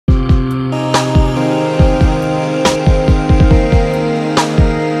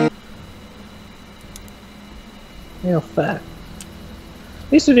Well, fuck.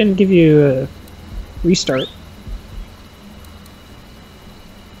 At least it didn't give you a restart.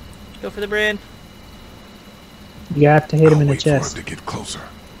 Go for the brain. You have to hit him in the Wait for him chest. to get closer.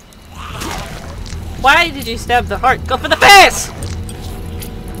 Why did you stab the heart? Go for the face!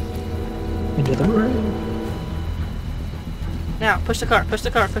 Into the brain. Now, push the car, push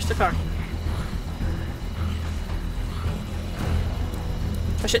the car, push the car.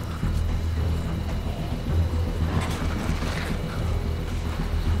 Push it.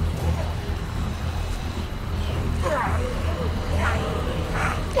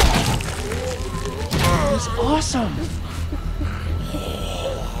 That was awesome.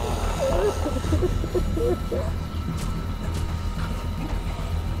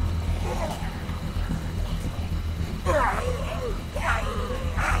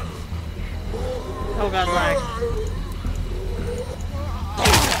 Oh god, lag.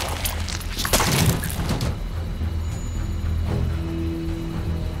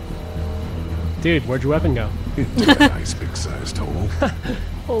 Dude, where'd your weapon go? Into a nice big sized hole.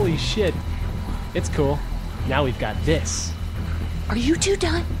 Holy shit. It's cool. Now we've got this. Are you two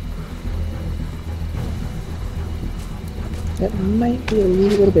done? That might be a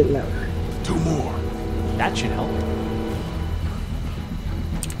little bit louder. 2 more. That should help.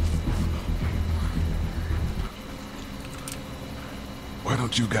 Why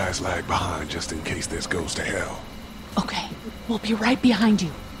don't you guys lag behind just in case this goes to hell? Okay, we'll be right behind you.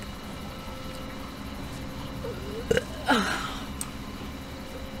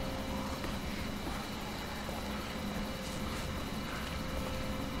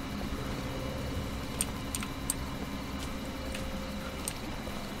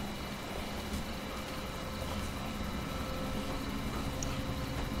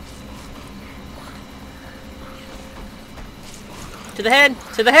 To the head!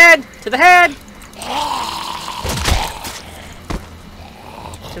 To the head! To the head!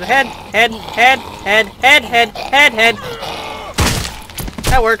 To the head! Head! Head! Head! Head! Head! Head! Head!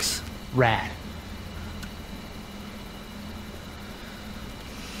 That works. Rad.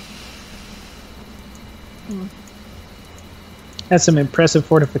 That's some impressive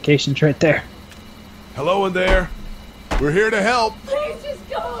fortifications right there. Hello in there. We're here to help. Please just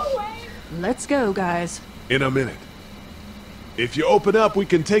go away. Let's go, guys. In a minute. If you open up, we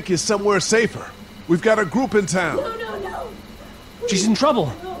can take you somewhere safer. We've got a group in town. No, no, no. She's in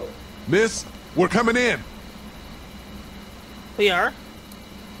trouble. No. Miss, we're coming in. We are.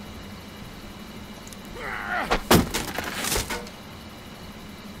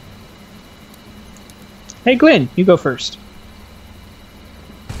 Hey, Glenn, you go first.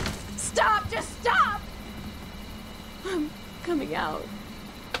 Stop, just stop. I'm coming out.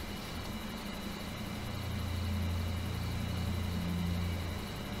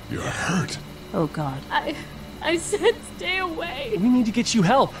 You're hurt. Oh, God. I said stay away. We need to get you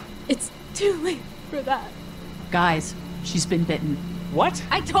help. It's too late for that. Guys, she's been bitten. What?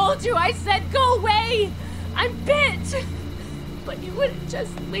 I told you, I said go away. I'm bit. But you wouldn't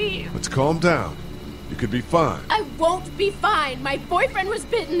just leave. Let's calm down. You could be fine. I won't be fine. My boyfriend was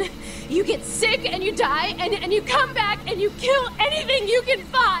bitten. You get sick and you die, and you come back and you kill anything you can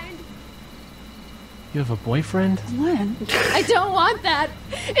find. You have a boyfriend? Glenn? I don't want that.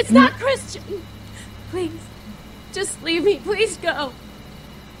 It's not Christian. Please, just leave me. Please go.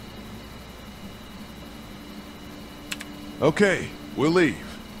 Okay, we'll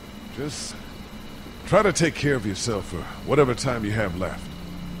leave. Just try to take care of yourself for whatever time you have left.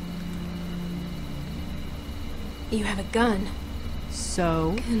 You have a gun.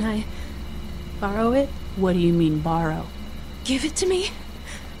 So, Can I borrow it? what do you mean borrow? Give it to me.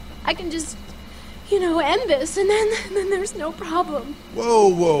 I can just, end this, and then there's no problem. Whoa,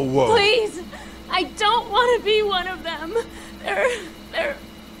 whoa, whoa. Please, I don't want to be one of them. They're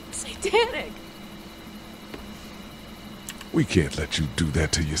satanic. We can't let you do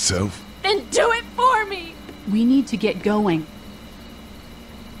that to yourself. Then do it for me. We need to get going.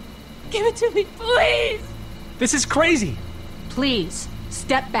 Give it to me, please. This is crazy. Please,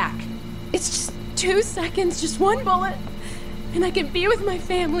 step back. It's just 2 seconds, just one bullet, and I can be with my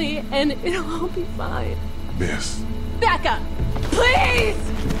family, and it'll all be fine. Miss, Back up, please.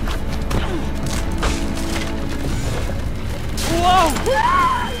 Whoa!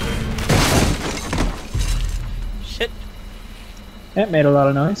 Shit. That made a lot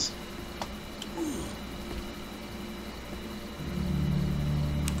of noise.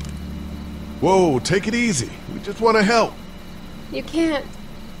 whoa, take it easy. We just want to help. You can't.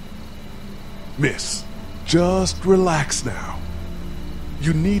 Miss, just relax now.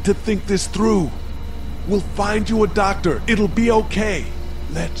 You need to think this through. We'll find you a doctor. It'll be okay.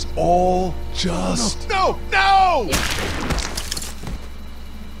 Let's all just... No! No!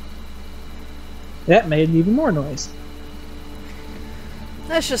 That made even more noise.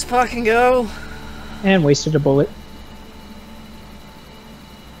 Let's just fucking go. And wasted a bullet.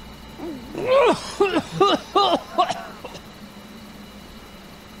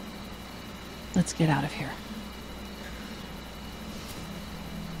 Let's get out of here.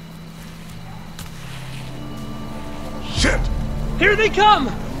 Shit! Here they come!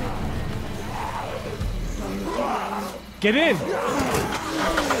 Get in!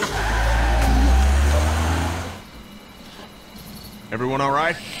 Everyone all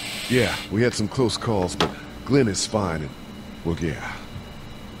right? Yeah, we had some close calls, but Glenn is fine, and... Well, yeah.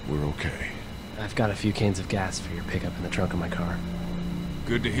 We're okay. I've got a few cans of gas for your pickup in the trunk of my car.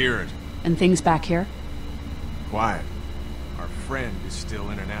 Good to hear it. And things back here? Quiet. Our friend is still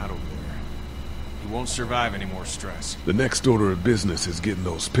in and out over there. He won't survive any more stress. The next order of business is getting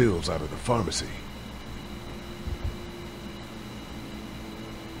those pills out of the pharmacy.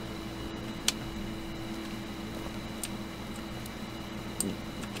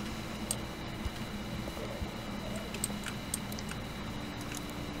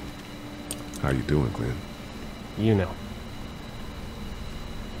 How you doing, Glenn? You know.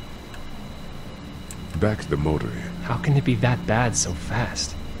 Back at the motor inn. How can it be that bad so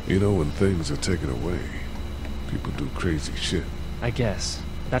fast? You know, when things are taken away, people do crazy shit. I guess.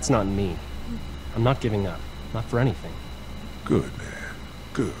 That's not me. I'm not giving up. Not for anything. Good, man.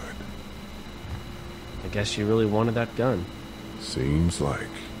 Good. I guess you really wanted that gun. Seems like...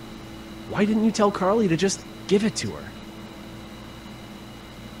 Why didn't you tell Carly to just give it to her?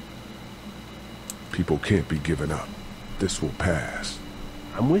 People can't be given up. This will pass.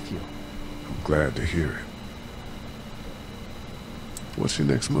 I'm with you. I'm glad to hear it. What's your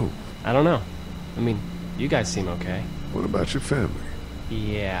next move? I don't know. I mean, you guys seem okay. What about your family?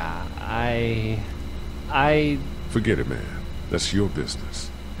 Yeah, I Forget it, man. That's your business.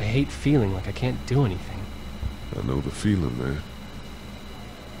 hate feeling like I can't do anything. I know the feeling, man.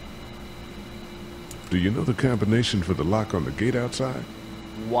 Do you know the combination for the lock on the gate outside?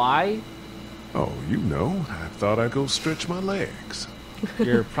 Why? Oh, you know. I thought I'd go stretch my legs.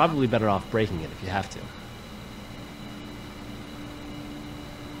 You're probably better off breaking it if you have to.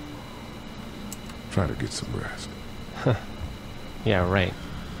 Try to get some rest. Yeah, right.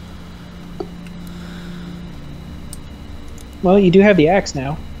 Well, you do have the axe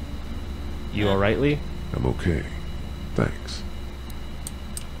now. You alright, Lee? I'm okay. Thanks.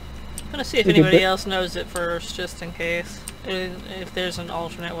 I'm gonna see if We could anybody bit- else knows it first, just in case. If there's an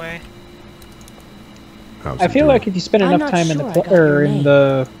alternate way. How's I it feel doing? like if you spend I'm enough not time in sure the I cl- got your or in name.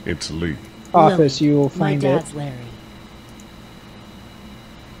 the It's Lee. office, you will My find it. dad's Larry.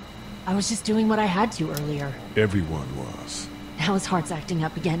 I was just doing what I had to earlier. Everyone was. Now his heart's acting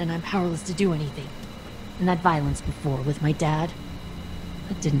up again and I'm powerless to do anything. And that violence before with my dad,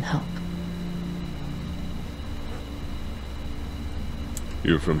 that didn't help.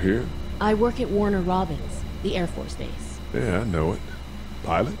 You're from here? I work at Warner Robins, the Air Force base. Yeah, I know it.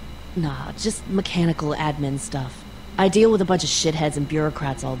 Pilot? Nah, just mechanical admin stuff. I deal with a bunch of shitheads and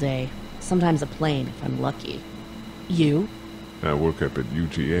bureaucrats all day. Sometimes a plane, if I'm lucky. You? I work up at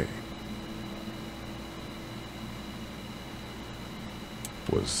UGA.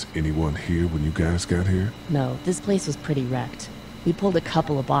 Was anyone here when you guys got here? No, this place was pretty wrecked. We pulled a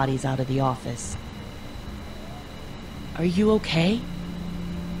couple of bodies out of the office. Are you okay?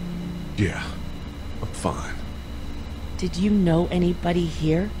 Yeah, I'm fine. Did you know anybody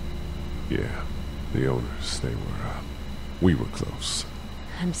here? Yeah, the owners, we were close.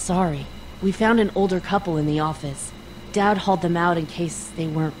 I'm sorry. We found an older couple in the office. Dad hauled them out in case they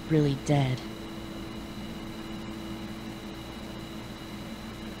weren't really dead.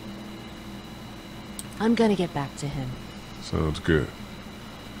 I'm gonna get back to him. Sounds good.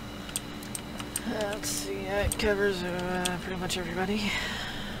 Let's see, it covers pretty much everybody.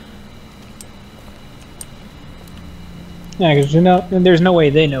 Yeah, because you know, there's no way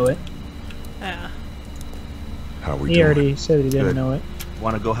they know it. Yeah. How we He doing? already said he didn't Good. know it.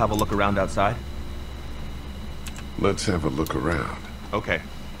 Want to go have a look around outside? Let's have a look around. Okay.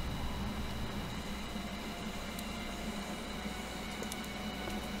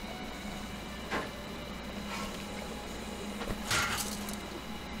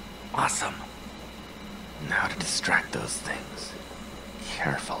 Awesome. Now to distract those things.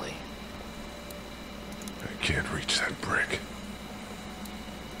 Carefully. I can't reach that brick.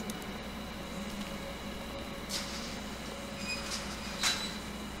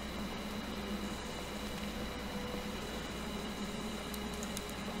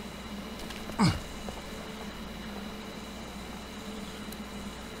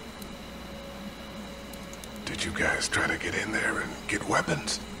 Did you guys try to get in there and get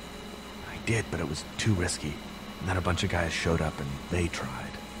weapons? I did, but it was too risky. And then a bunch of guys showed up and they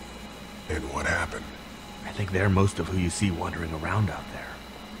tried. And what happened? I think they're most of who you see wandering around out there.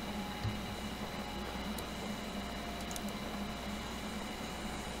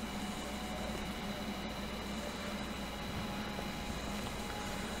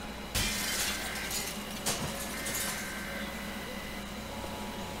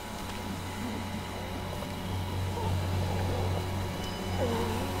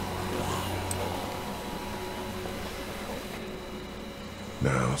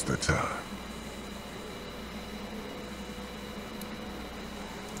 Now's the time.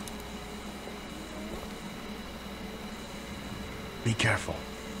 Be careful.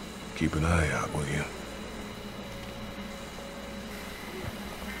 Keep an eye out, will you?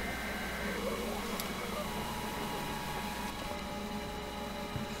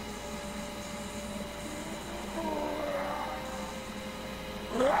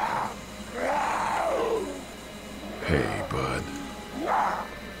 Hey, bud.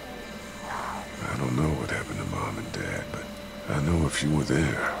 I don't know what happened to Mom and Dad, but I know if you were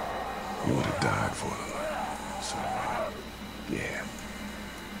there, you would have died for them. So, yeah.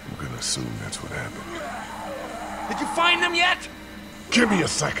 I'm gonna assume that's what happened. Did you find them yet? Give me a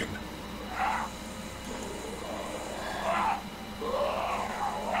second.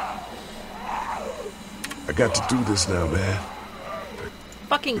 I got to do this now, man.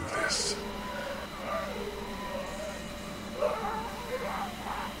 Fucking. Do this.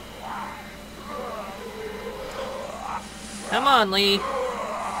 Come on, Lee. You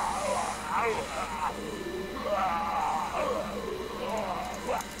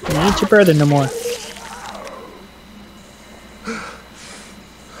ain't your brother no more.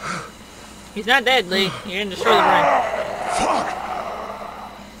 He's not dead, Lee. You didn't destroy the brain. Fuck!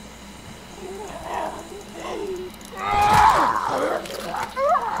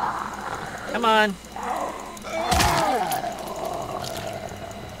 Come on.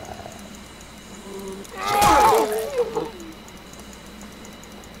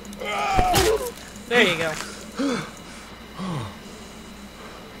 There you go.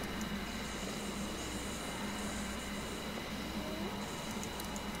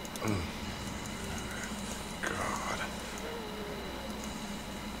 God.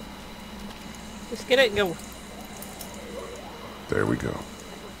 Just get it and go. There we go.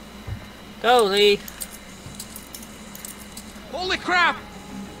 Go, Lee. Holy crap!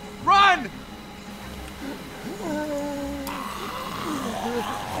 Run!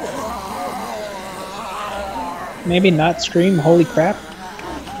 Maybe not scream, holy crap.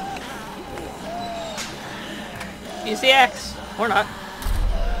 Use the axe. Or not.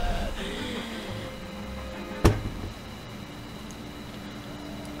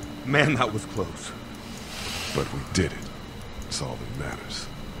 Man, that was close. But we did it. That's all that matters.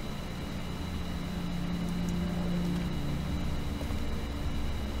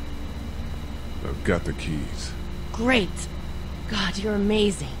 I've got the keys. Great. God, you're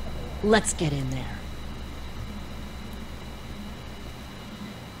amazing. Let's get in there.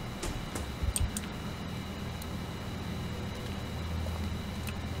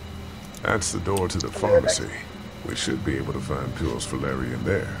 That's the door to the pharmacy. We should be able to find pills for Larry in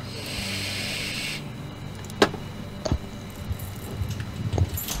there.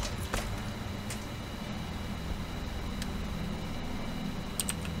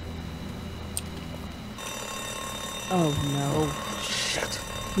 Oh no. Shit.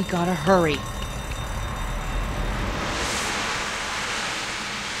 We gotta hurry.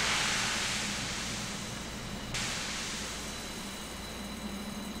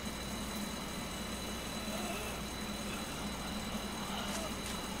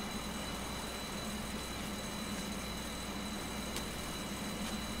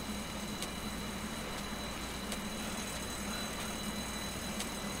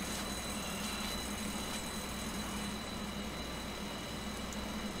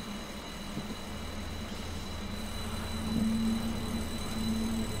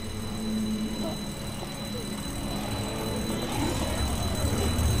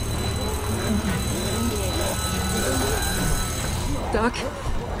 Doc,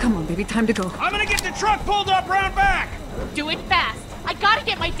 come on, baby, time to go. I'm gonna get the truck pulled up round back! Do it fast. I gotta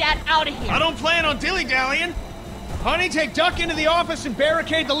get my dad out of here. I don't plan on dilly-dallying. Honey, take Duck into the office and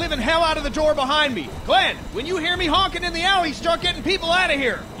barricade the living hell out of the door behind me. Glenn, when you hear me honking in the alley, start getting people out of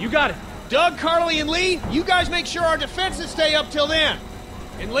here. You got it. Doug, Carly, and Lee, you guys make sure our defenses stay up till then.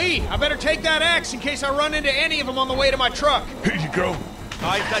 And Lee, I better take that axe in case I run into any of them on the way to my truck. Here you go.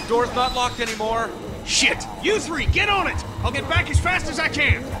 That door's not locked anymore. Shit! You three, get on it! I'll get back as fast as I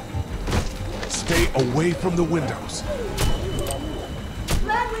can. Stay away from the windows.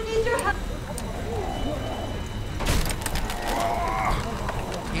 Glenn, we need your help.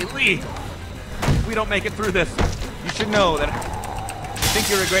 Hey, Lee! If we don't make it through this, you should know that I think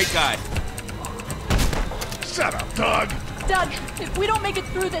you're a great guy. Shut up, Doug! Doug, if we don't make it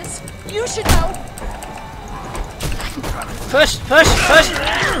through this, you should know. Push, push, push!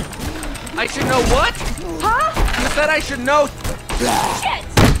 I should know what? Huh? You said I should know. Shit!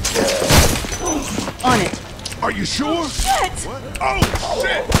 On it. Are you sure? Shit! Oh,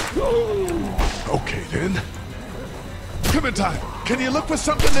 shit! Okay, then. Clementine, can you look for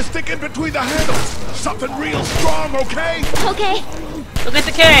something to stick in between the handles? Something real strong, okay? Okay. Look at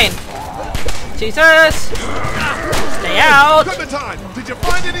the cane! Jesus! Stay out! Clementine, did you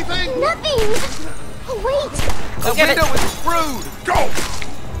find anything? Nothing! Oh, wait! Go The get it! window is screwed. Go!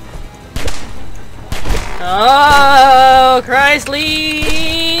 Oh, Christ,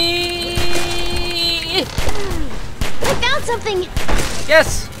 Lee! I found something!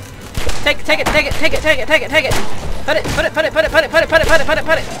 Yes! Take it, take it, take it, take it, take it, take it, take it! Put it, put it, put it, put it, put it, put it, put it, put it, put it,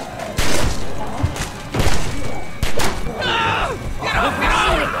 put it!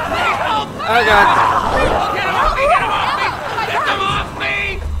 Oh god. Get them off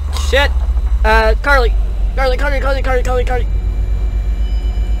me! Shit! Carly! Carly, Carly, Carly, Carly, Carly, Carly!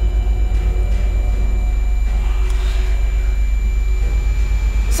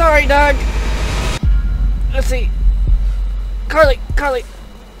 Sorry, Doug! Let's see. Carly, Carly!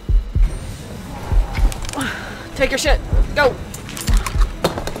 Take your shit. Go!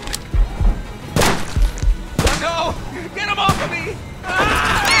 No! Get him off of me!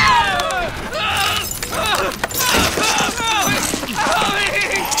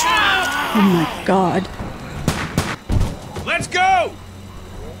 Oh my God. Let's go!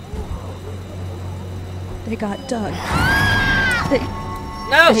 They got Doug. They...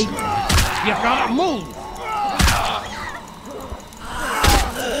 No! They... You gotta move!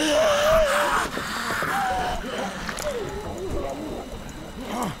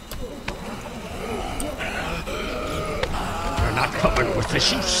 You're not coming with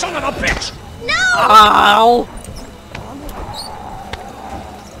this, you son of a bitch! Ow!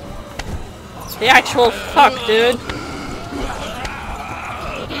 The actual fuck, dude.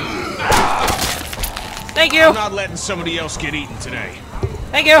 Thank you! I'm not letting somebody else get eaten today.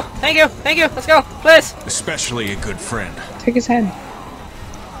 Thank you! Thank you! Thank you! Let's go! Please! Especially a good friend. Take his head.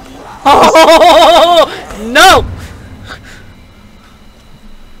 Oh! No!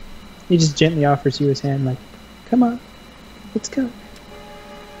 He just gently offers you his hand, like, come on, let's go.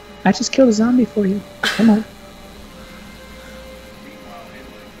 I just killed a zombie for you. Come on.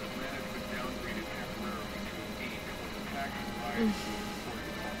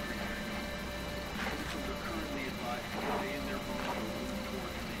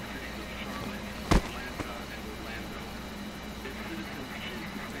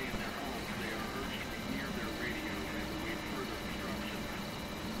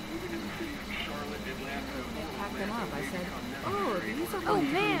 Oh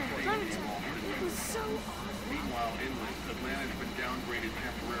man, Clementine, it was so awful. Meanwhile, inland, Atlanta's been downgraded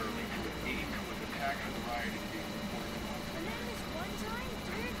temporarily to an 8, with attacks and rioting being reported. And then this one time,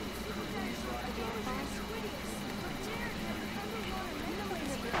 Derek was supervised again by Squidius. But Derek never found a lot of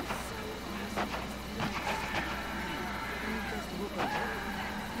memories. It was so awesome. You just woke up.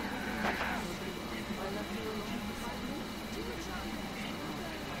 I left you alone beside me. You were trying to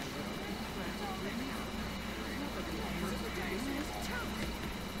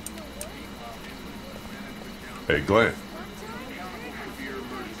Hey, Glenn. Severe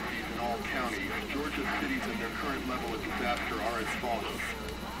emergencies in all counties. Georgia's cities and their current level of disaster are as follows.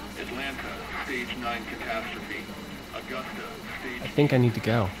 Atlanta, stage 9 catastrophe. Augusta, stage... I think I need to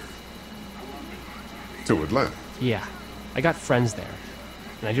go. To Atlanta? Yeah, I got friends there.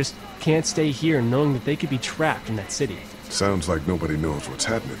 And I just can't stay here knowing that they could be trapped in that city. Sounds like nobody knows what's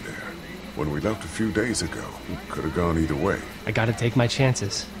happening there. When we left a few days ago, it could have gone either way. I gotta take my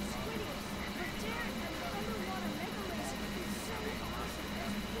chances.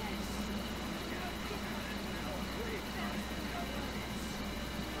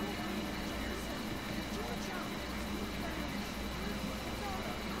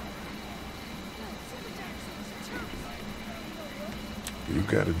 You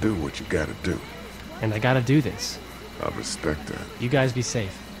gotta do what you gotta do. And I gotta do this. I respect that. You guys be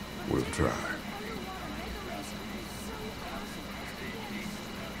safe. We'll try.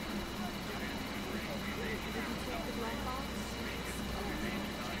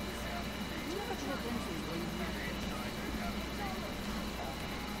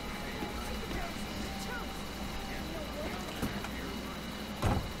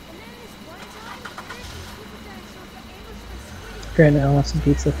 Granted, I want some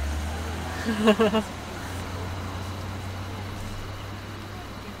pizza.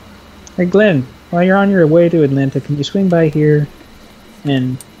 Hey Glenn, while you're on your way to Atlanta, can you swing by here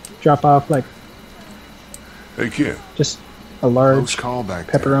and drop off like Hey, kid. just a large Close call back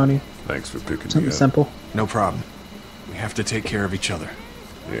there. pepperoni? Thanks for picking me Something up. simple. No problem. We have to take care of each other.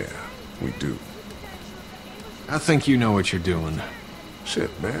 Yeah, we do. I think you know what you're doing.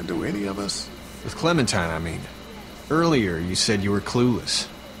 Shit, man, do any of us? With Clementine, I mean. Earlier, you said you were clueless.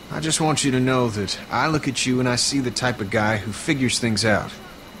 I just want you to know that I look at you and I see the type of guy who figures things out.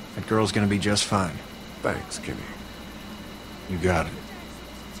 That girl's gonna be just fine. Thanks, Kenny. You got it.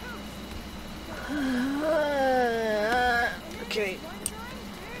 Okay.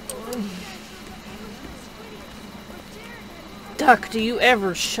 Duck, do you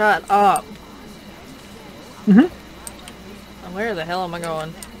ever shut up? Mm-hmm. Where the hell am I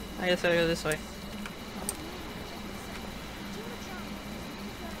going? I guess I gotta go this way.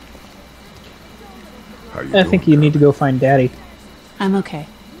 How you I think you need to go find Daddy. I'm okay.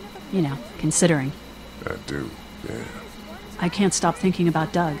 You know, considering. I do, yeah. I can't stop thinking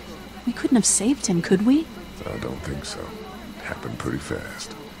about Doug. We couldn't have saved him, could we? I don't think so. It happened pretty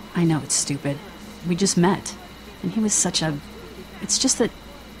fast. I know it's stupid. We just met. And he was such a... It's just that...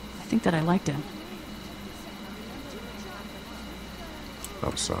 I think that I liked him.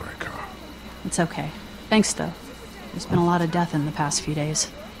 I'm sorry, Carl. It's okay. Thanks, though. There's been a lot of death in the past few days.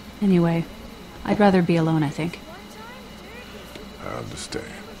 Anyway, I'd rather be alone, I think. I understand.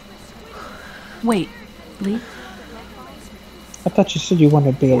 Wait, Lee? I thought you said you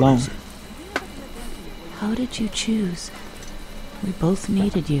wanted to be alone. Is it? How did you choose? We both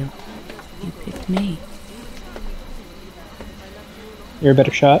needed you. You picked me. You're a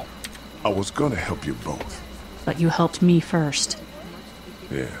better shot. I was gonna help you both. But you helped me first.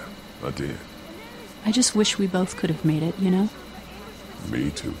 Yeah, I did. I just wish we both could have made it, you know? Me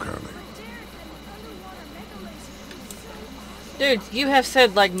too, Carly. Dude, you have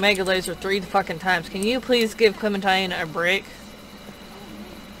said like Mega Laser 3 fucking times. Can you please give Clementine a break?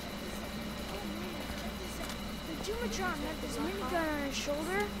 The Jumatron had this minigun on his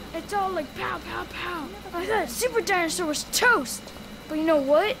shoulder. It's all like pow, pow, pow. I thought Super Dinosaur was toast. But you know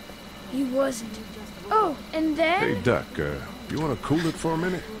what? He wasn't. Oh, and then... Hey, Duck, you wanna cool it for a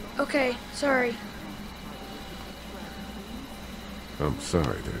minute? Okay, sorry. I'm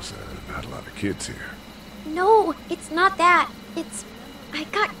sorry, there's not a lot of kids here. No, it's not that. It's... I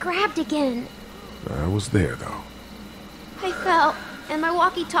got grabbed again. I was there, though. I fell, and my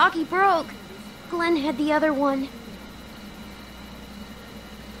walkie-talkie broke. Glenn had the other one.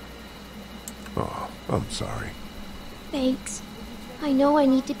 Oh, I'm sorry. Thanks. I know I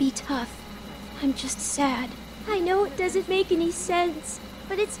need to be tough. I'm just sad. I know it doesn't make any sense,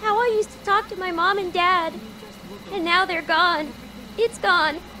 but it's how I used to talk to my mom and dad. And now they're gone. It's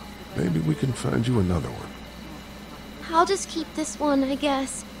gone. Maybe we can find you another one. I'll just keep this one, I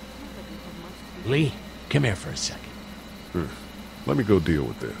guess. Lee, come here for a second. Let me go deal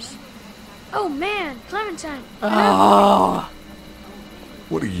with this. Oh man, Clementine. Oh.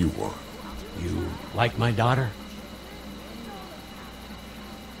 What do you want? You like my daughter?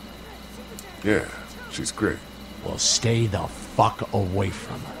 Yeah, she's great. Well, stay the fuck away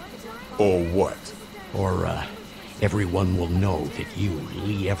from her. Or what? Or, everyone will know that you,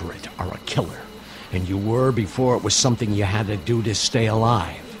 Lee Everett, are a killer. And you were before it was something you had to do to stay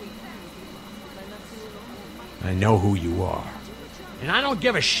alive. I know who you are. And I don't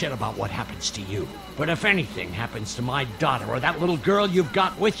give a shit about what happens to you. But if anything happens to my daughter or that little girl you've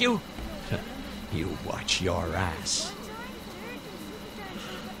got with you, you watch your ass.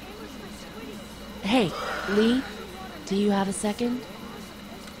 Hey, Lee, do you have a second?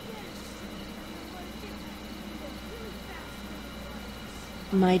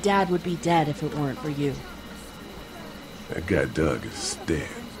 My dad would be dead if it weren't for you. That guy Doug is dead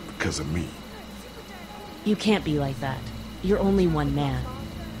because of me. You can't be like that. You're only one man.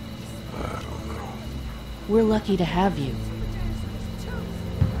 I don't know. We're lucky to have you.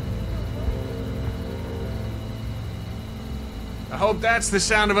 I hope that's the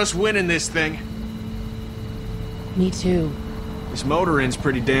sound of us winning this thing. Me too. This motor inn's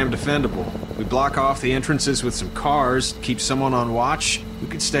pretty damn defendable. We block off the entrances with some cars, keep someone on watch. We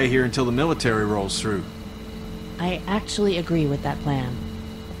could stay here until the military rolls through. I actually agree with that plan.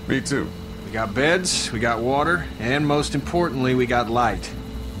 Me too. We got beds, we got water, and most importantly, we got light.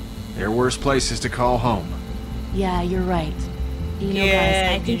 There are worse places to call home. Yeah, you're right. You know,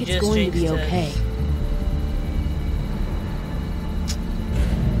 Yeah, guys, I think you it's just going to be jinxed us. okay.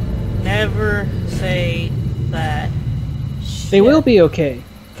 Never say that. They will be okay.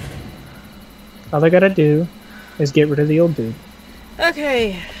 All I gotta do is get rid of the old dude.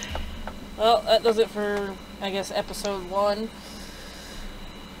 Okay. Well, that does it for, I guess, episode 1.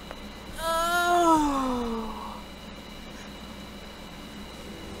 Oh.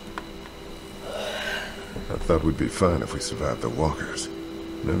 I thought we'd be fine if we survived the walkers.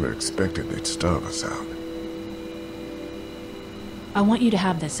 Never expected they'd starve us out. I want you to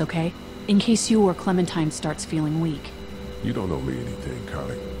have this, okay? In case you or Clementine starts feeling weak. You don't owe me anything,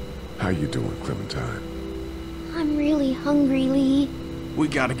 Carly. How you doing, Clementine? I'm really hungry, Lee. We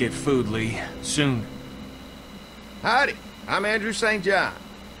gotta get food, Lee. Soon. Howdy, I'm Andrew St. John.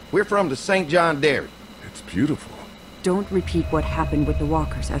 We're from the St. John Dairy. It's beautiful. Don't repeat what happened with the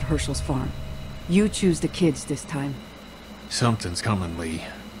walkers at Herschel's farm. You choose the kids this time. Something's coming, Lee.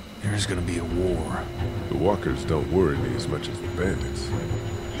 There's gonna be a war. The walkers don't worry me as much as the bandits.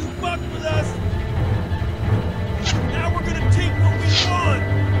 You fucked with us! Now we're gonna take what we want!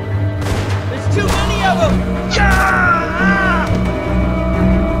 There's too many of them!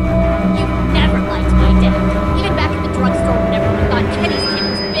 You never liked my dad. Even back at the drugstore whenever we thought Kenny's kid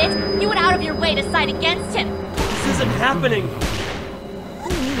was bit, you went out of your way to side against him. This isn't happening!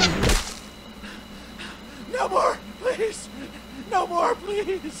 No more, please! No more,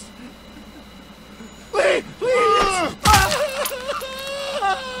 please! Please, please!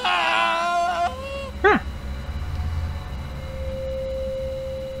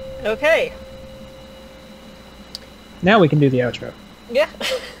 Okay. Now we can do the outro. Yeah.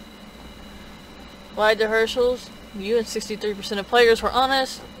 Lied to Herschel's. You and 63% of players were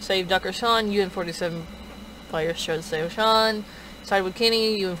honest. Saved Dr. Sean. You and 47 players chose to save Sean. Sided with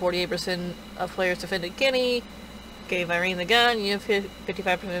Kenny. You and 48% of players defended Kenny. Gave Irene the gun. You and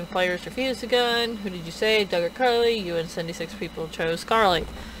 55% of players refused the gun. Who did you save? Doug or Carly? You and 76 people chose Carly.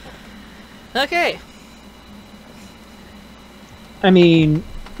 Okay. I mean,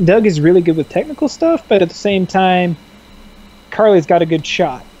 Doug is really good with technical stuff, but at the same time, Carly's got a good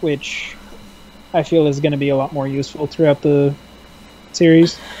shot, which I feel is going to be a lot more useful throughout the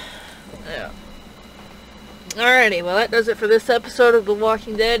series. Yeah. Alrighty, well that does it for this episode of The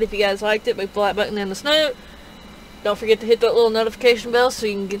Walking Dead. If you guys liked it, click the like button in the snoot. Don't forget to hit that little notification bell so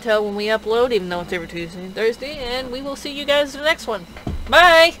you can tell when we upload, even though it's every Tuesday and Thursday. And we will see you guys in the next one.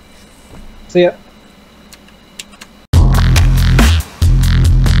 Bye! See ya.